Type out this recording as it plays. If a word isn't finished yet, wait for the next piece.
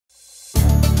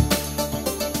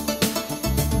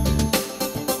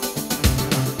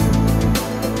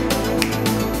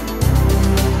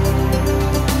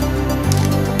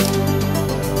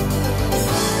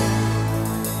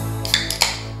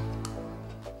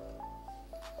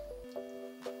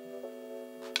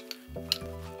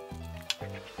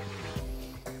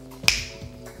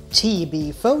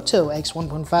T.B.Photo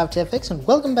X1.5 TFX, and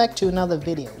welcome back to another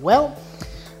video. Well,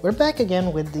 we're back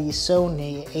again with the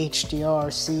Sony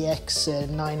HDR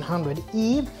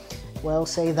CX900E. Well,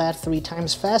 say that 3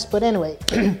 times fast, but anyway.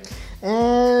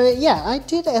 Yeah, I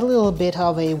did a little bit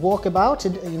of a walkabout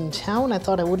in town. I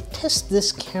thought I would test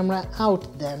this camera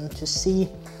out then to see,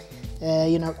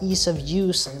 ease of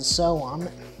use and so on,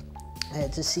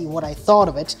 to see what I thought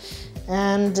of it.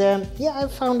 And yeah, I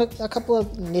found a couple of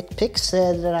nitpicks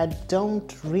that I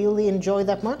don't really enjoy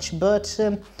that much, but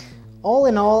all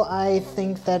in all, I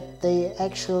think that they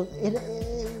actually,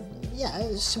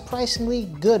 it's surprisingly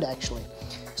good actually.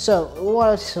 So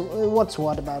what's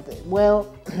what about it?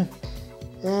 Well,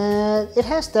 it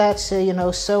has that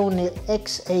Sony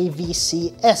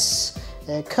XAVCS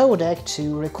codec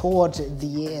to record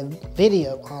the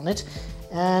video on it,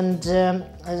 and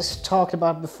as talked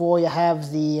about before, you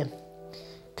have the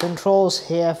controls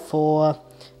here for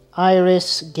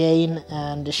iris, gain,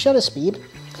 and shutter speed,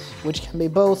 which can be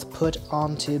both put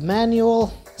onto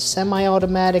manual,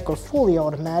 semi-automatic, or fully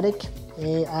automatic.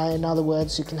 In other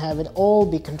words, you can have it all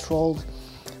be controlled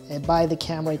by the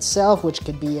camera itself, which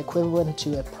could be equivalent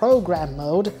to a program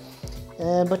mode,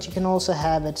 but you can also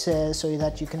have it so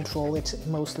that you control it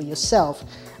mostly yourself.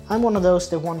 I'm one of those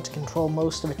that want to control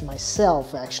most of it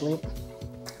myself, actually.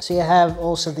 So you have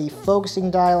also the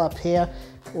focusing dial up here,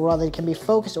 or rather it can be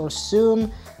focus or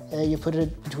zoom. You put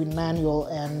it between manual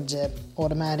and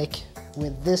automatic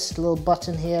with this little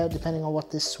button here, depending on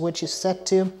what this switch is set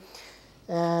to.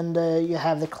 And you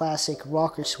have the classic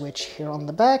rocker switch here on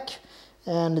the back,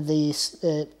 and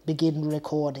the begin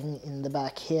recording in the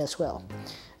back here as well.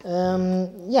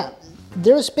 Yeah,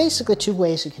 there's basically 2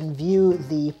 ways you can view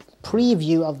the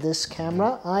preview of this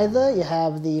camera. Either you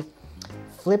have the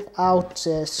flip out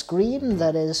screen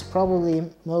that is probably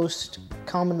most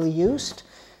commonly used,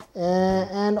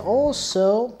 and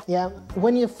also, yeah,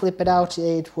 when you flip it out,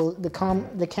 it will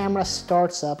the camera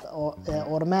starts up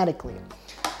automatically.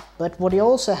 But what you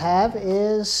also have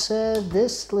is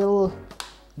this little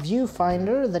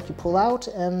viewfinder that you pull out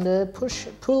and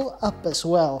pull up as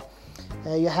well.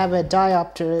 You have a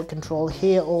diopter control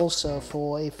here also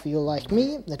for, if you're like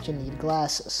me, that you need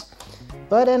glasses.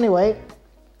 But anyway,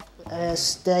 as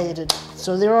stated,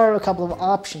 so there are a couple of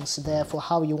options there for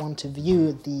how you want to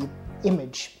view the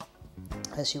image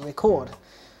as you record.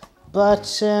 But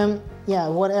yeah,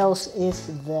 what else is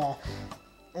there?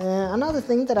 Another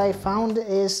thing that I found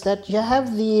is that you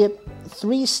have the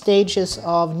 3 stages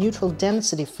of neutral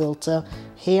density filter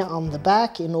here on the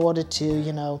back in order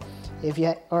to, if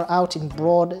you are out in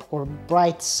broad or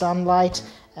bright sunlight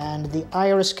and the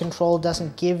iris control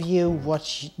doesn't give you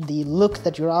the look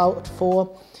that you're out for.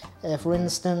 For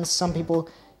instance, some people,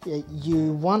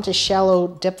 you want a shallow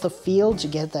depth of field to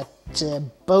get that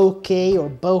bokeh or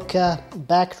bokeh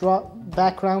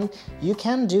background. You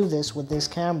can do this with this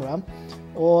camera.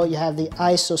 Or you have the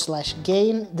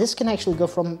ISO/gain. This can actually go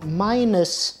from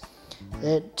minus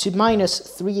to minus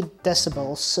 3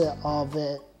 decibels of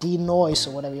denoise,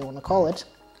 or whatever you want to call it.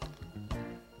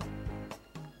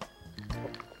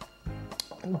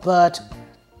 But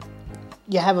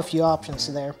you have a few options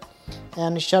there.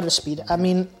 And shutter speed, I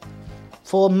mean,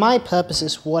 for my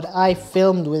purposes, what I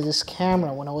filmed with this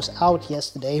camera when I was out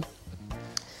yesterday,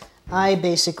 I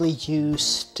basically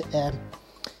used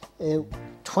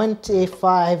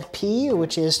 25p,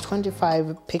 which is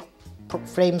 25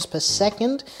 frames per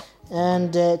second,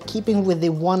 and keeping with the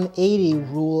 180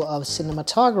 rule of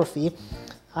cinematography,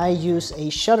 I use a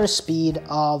shutter speed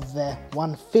of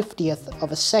 1/50th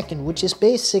of a second, which is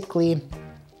basically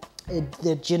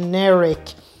the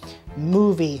generic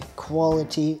movie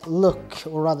quality look,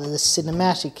 or rather the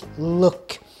cinematic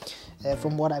look,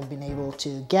 from what I've been able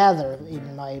to gather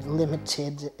in my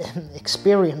limited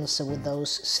experience with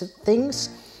those things.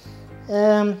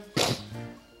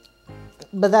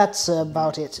 But that's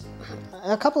about it.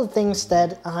 A couple of things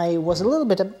that I was a little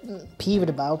bit peeved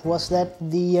about was that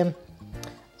the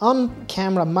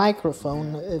on-camera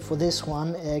microphone for this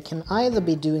one can either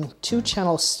be doing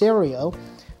 2-channel stereo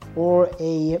or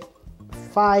a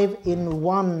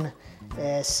 5-in-1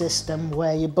 system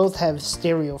where you both have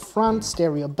stereo front,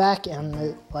 stereo back,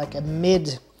 and like a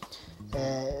mid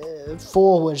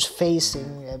forward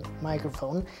facing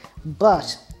microphone.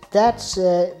 But that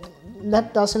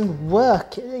doesn't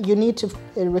work. You need to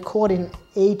record in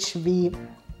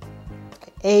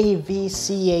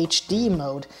AVCHD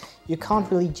mode. You can't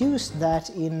really use that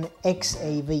in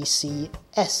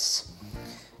XAVCS,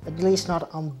 at least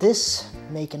not on this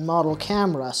make and model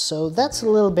camera. So that's a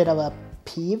little bit of a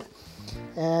peeve.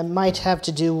 Might have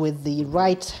to do with the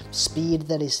right speed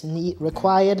that is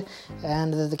required,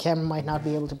 and that the camera might not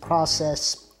be able to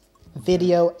process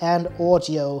video and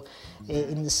audio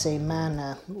in the same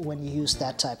manner when you use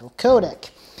that type of codec.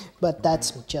 But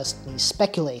that's just me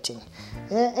speculating.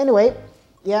 Anyway,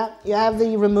 yeah, you have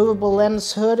the removable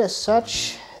lens hood as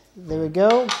such. There we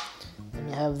go. And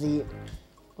you have the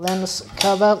lens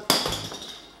cover.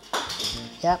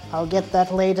 Yeah, I'll get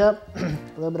that later. A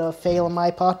little bit of a fail on my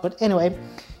part, but anyway,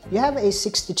 you have a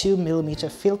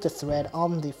 62mm filter thread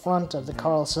on the front of the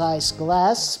Carl Zeiss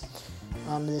glass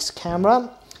on this camera.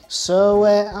 So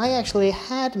I actually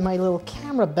had my little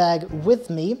camera bag with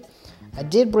me. I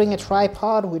did bring a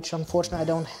tripod, which unfortunately I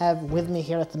don't have with me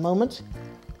here at the moment.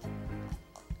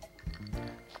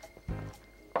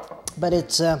 But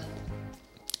it's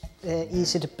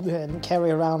easy to carry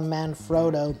around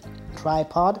Manfrotto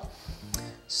tripod.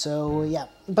 So yeah,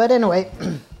 but anyway,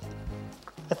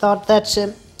 I thought that,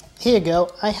 here you go,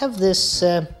 I have this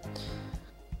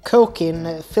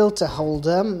Kokin filter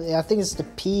holder. I think it's the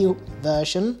P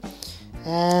version,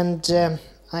 and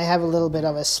I have a little bit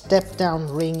of a step down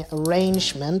ring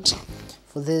arrangement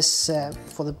for this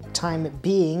for the time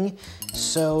being,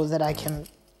 so that I can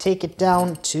take it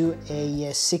down to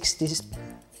a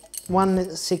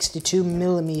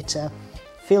 162mm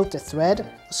filter thread.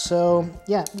 So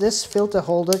yeah, this filter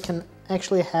holder can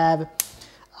actually have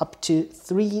up to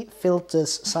 3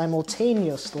 filters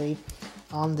simultaneously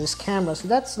on this camera. So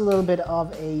that's a little bit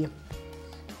of a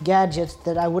gadget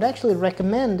that I would actually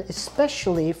recommend,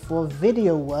 especially for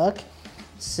video work,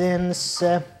 since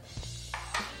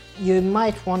you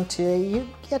might want to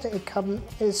get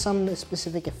some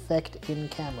specific effect in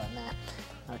camera. Nah,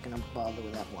 not gonna bother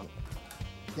with that one.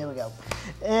 There we go.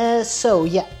 So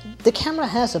yeah, the camera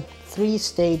has a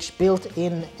 3-stage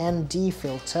built-in ND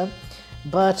filter,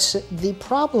 but the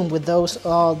problem with those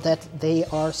are that they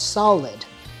are solid.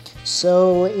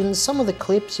 So in some of the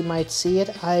clips you might see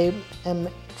it, I am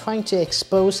trying to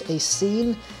expose a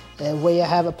scene where you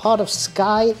have a part of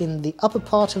sky in the upper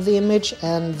part of the image,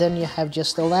 and then you have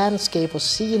just a landscape or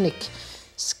scenic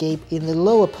scape in the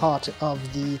lower part of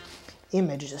the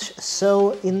images.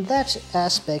 So in that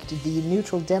aspect, the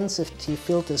neutral density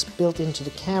filters built into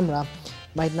the camera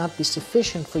might not be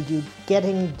sufficient for you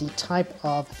getting the type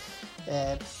of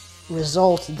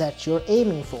result that you're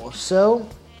aiming for. So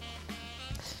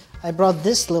I brought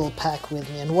this little pack with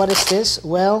me, and what is this?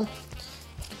 Well,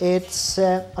 it's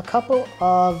a couple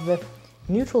of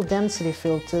neutral density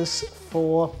filters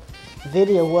for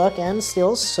video work and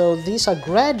stills. So these are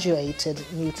graduated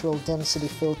neutral density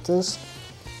filters.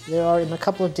 They are in a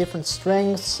couple of different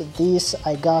strengths. These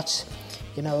I got,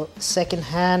 you know, second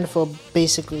hand for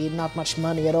basically not much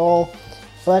money at all.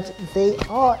 But they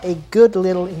are a good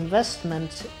little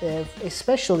investment,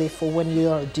 especially for when you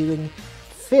are doing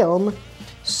film.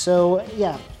 So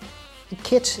yeah, a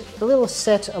little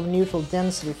set of neutral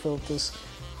density filters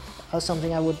are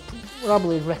something I would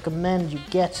probably recommend you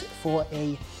get for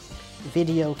a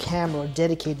video camera or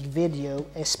dedicated video,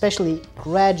 especially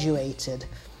graduated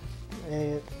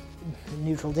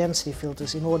neutral density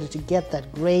filters, in order to get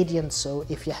that gradient. So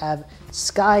if you have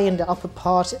sky in the upper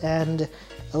part and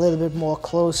a little bit more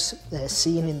close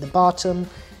scene in the bottom,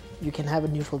 you can have a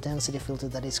neutral density filter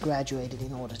that is graduated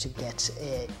in order to get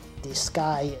the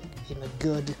sky in a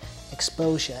good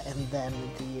exposure, and then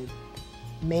the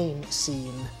main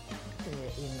scene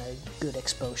in a good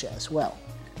exposure as well.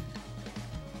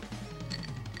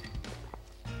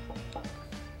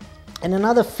 And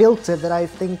another filter that I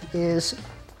think is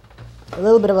a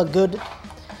little bit of a good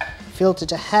filter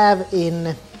to have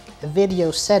in a video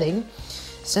setting,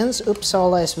 since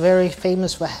Uppsala is very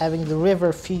famous for having the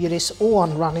river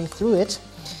Fyrisån running through it,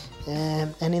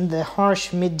 and in the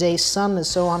harsh midday sun and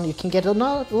so on, you can get a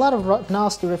lot of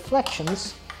nasty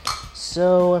reflections.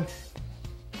 So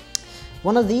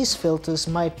one of these filters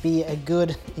might be a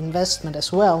good investment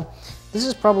as well. This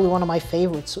is probably one of my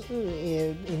favorites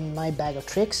in my bag of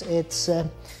tricks. It's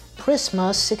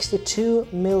Prisma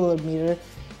 62mm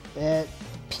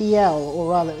PL,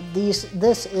 or rather,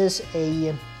 this is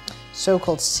a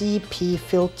so-called CP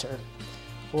filter,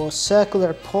 or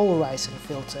circular polarizing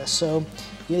filter. So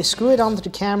you screw it onto the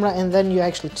camera and then you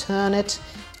actually turn it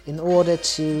in order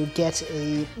to get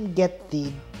the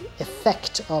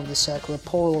effect of the circular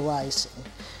polarizing.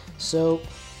 So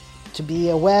to be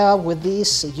aware with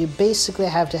these, you basically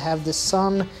have to have the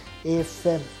sun, if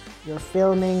you're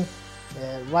filming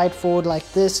right forward like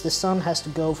this, the sun has to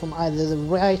go from either the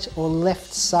right or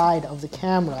left side of the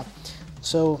camera,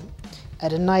 so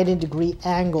at a 90-degree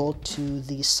angle to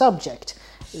the subject.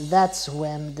 That's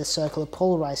when the circular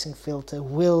polarizing filter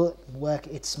will work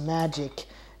its magic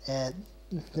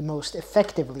the most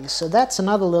effectively. So that's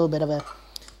another little bit of a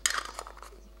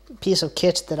piece of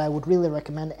kit that I would really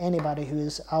recommend anybody who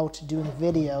is out doing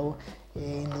video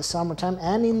in the summertime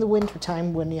and in the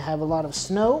wintertime when you have a lot of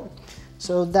snow.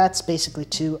 So that's basically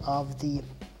two of the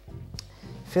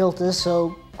filters.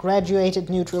 So graduated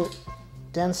neutral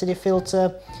density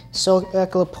filter,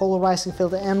 circular polarizing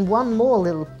filter, and one more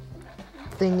little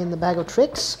thing in the bag of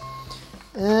tricks.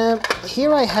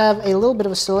 Here I have a little bit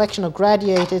of a selection of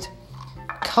graduated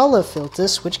color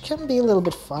filters, which can be a little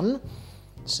bit fun.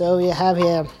 So you have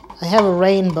here, I have a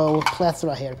rainbow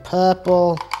plethora here,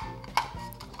 purple,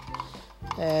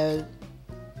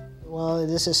 well,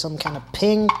 this is some kind of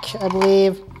pink, I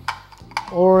believe,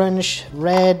 orange,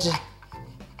 red,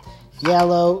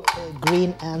 yellow,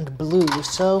 green and blue.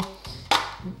 So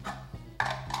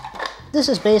this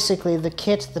is basically the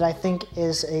kit that I think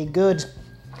is a good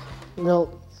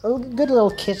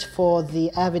little kit for the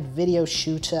avid video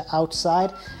shooter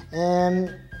outside.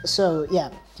 So yeah,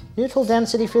 neutral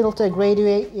density filter,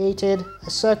 graduated, a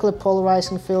circular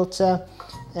polarizing filter,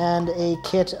 and a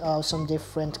kit of some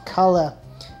different color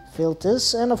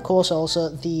filters, and of course also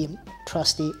the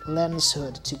trusty lens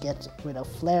hood to get rid of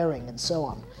flaring and so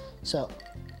on. So,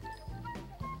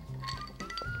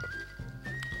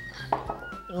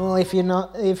 well, if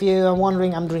you are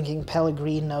wondering, I'm drinking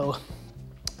Pellegrino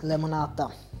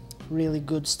Lemonata. Really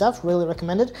good stuff, really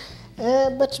recommended.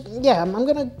 But yeah, I'm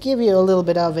gonna give you a little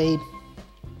bit of a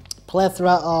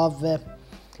plethora of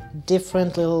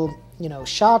different little,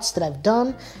 shots that I've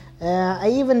done. I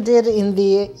even did in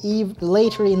the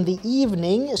later in the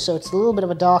evening, so it's a little bit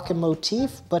of a darker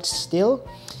motif, but still.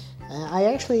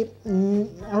 I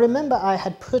remember I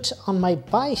had put on my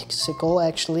bicycle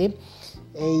actually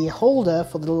a holder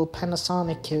for the little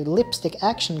Panasonic lipstick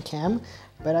action cam,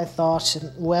 but I thought,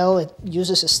 well, it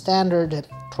uses a standard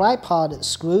tripod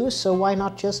screw, so why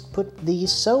not just put the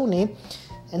Sony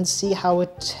and see how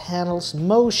it handles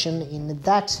motion in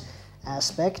that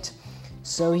aspect.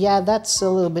 So yeah, that's a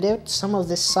little bit it. Some of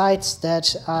the sites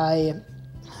that I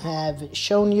have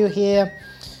shown you here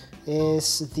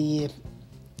is the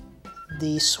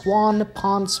Swan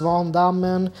Pond,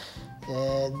 Svandammen,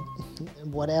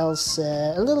 what else,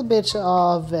 a little bit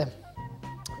of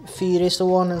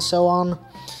Fyrisån and so on,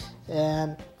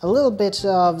 a little bit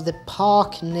of the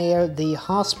park near the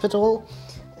hospital,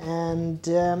 and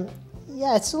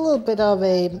yeah, it's a little bit of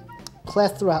a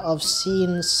plethora of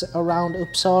scenes around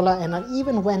Uppsala, and I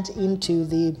even went into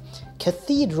the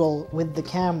cathedral with the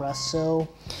camera, so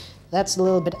that's a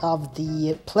little bit of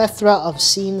the plethora of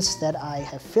scenes that I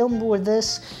have filmed with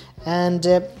this. And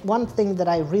one thing that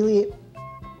I really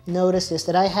noticed is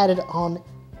that I had it on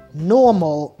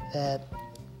normal,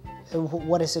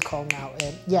 what is it called now?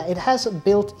 Yeah, it has a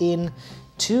built-in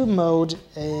 2-mode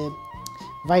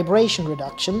vibration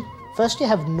reduction. First you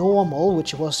have normal,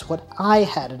 which was what I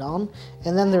had it on,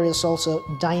 and then there is also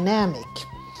dynamic.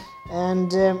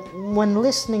 And when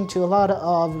listening to a lot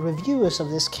of reviewers of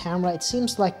this camera, it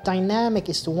seems like dynamic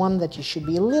is the one that you should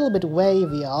be a little bit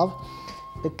wary of,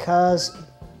 because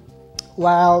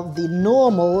while the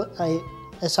normal,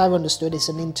 as I've understood, is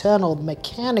an internal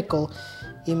mechanical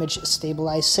image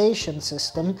stabilization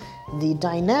system, the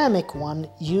dynamic one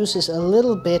uses a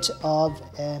little bit of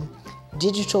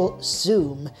digital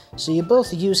zoom. So you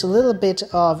both use a little bit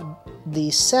of the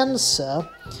sensor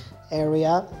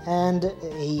area and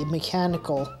a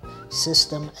mechanical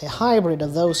system, a hybrid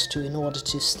of those two, in order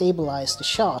to stabilize the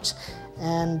shot.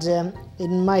 And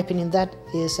in my opinion, that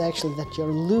is actually that you're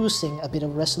losing a bit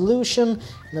of resolution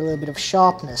and a little bit of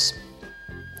sharpness.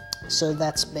 So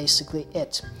that's basically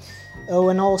it. Oh,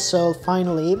 and also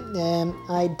finally,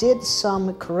 I did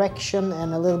some correction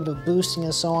and a little bit of boosting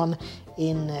and so on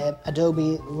in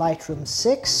Adobe Lightroom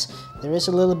 6. There is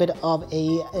a little bit of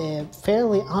a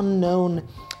fairly unknown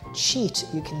cheat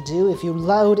you can do if you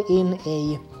load in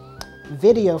a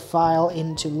video file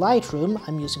into Lightroom.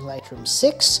 I'm using Lightroom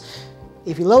 6.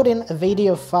 If you load in a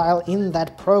video file in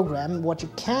that program, what you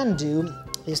can do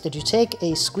is that you take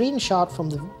a screenshot from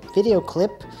the video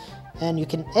clip and you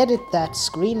can edit that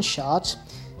screenshot,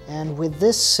 and with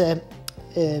this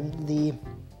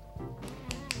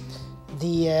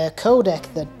the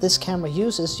codec that this camera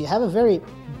uses, you have a very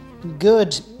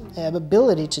good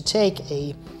ability to take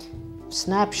a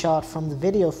snapshot from the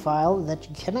video file that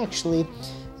you can actually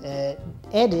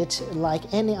edit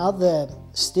like any other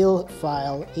still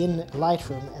file in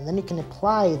Lightroom, and then you can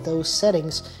apply those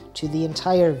settings to the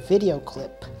entire video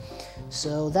clip.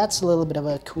 So that's a little bit of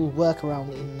a cool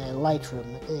workaround in Lightroom,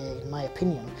 in my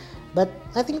opinion. But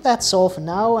I think that's all for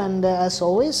now, and as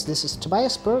always, this is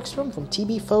Tobias Bergström from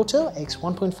T.B.Photo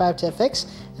X1.5 to FX,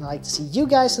 and I'd like to see you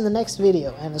guys in the next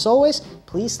video. And as always,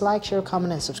 please like, share,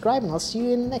 comment and subscribe, and I'll see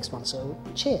you in the next one, so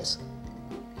cheers!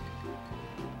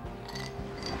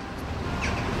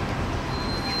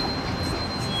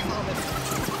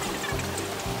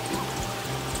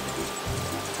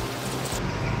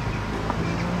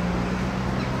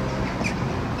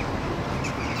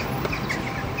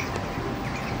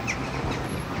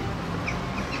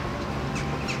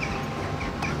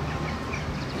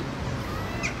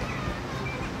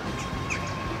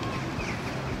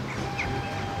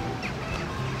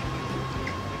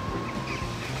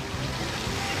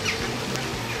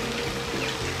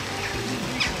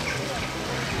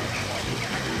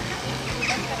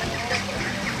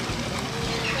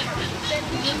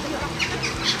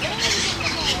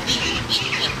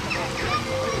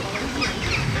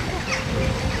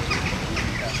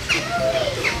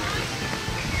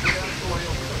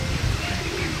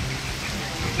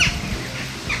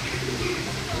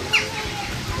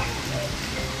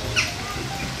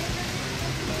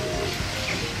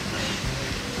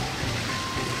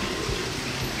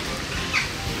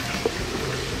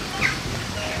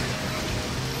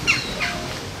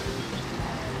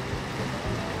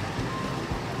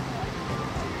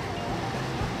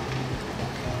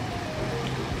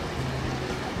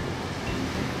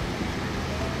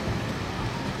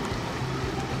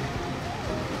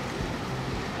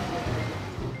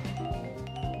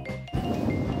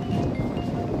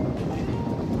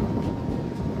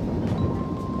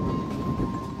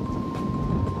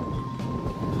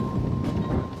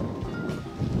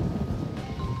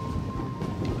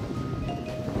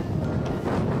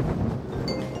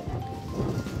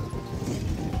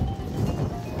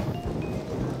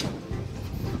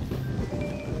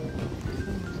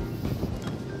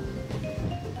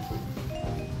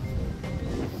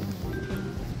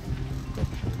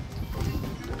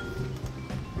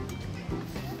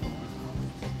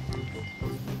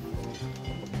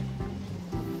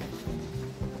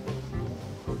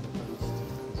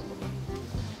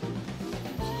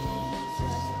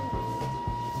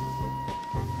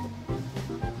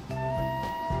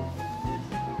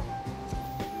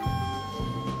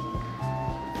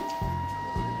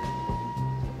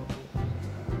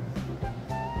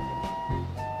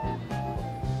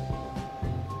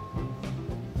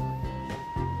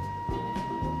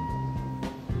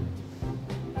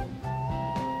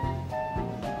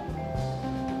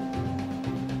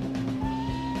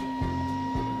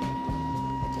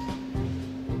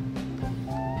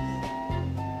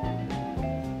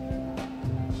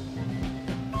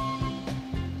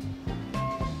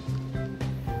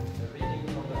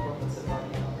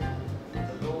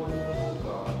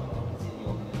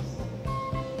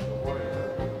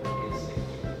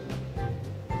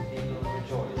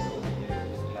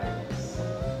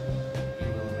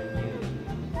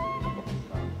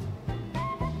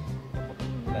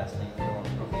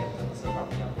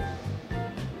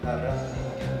 Herren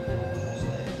ligger hos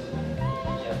dig,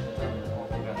 hjälten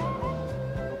och räddaren.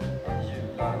 Han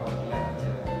jublar av glädje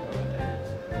över dig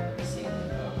i sin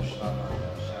översvallande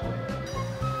kärlek.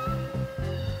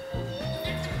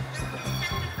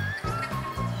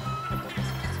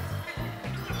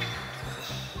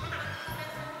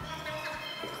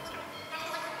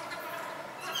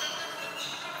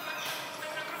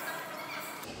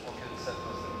 Och utsätt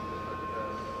oss inte för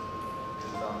prövning,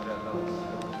 utan rädda oss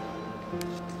från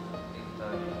ont.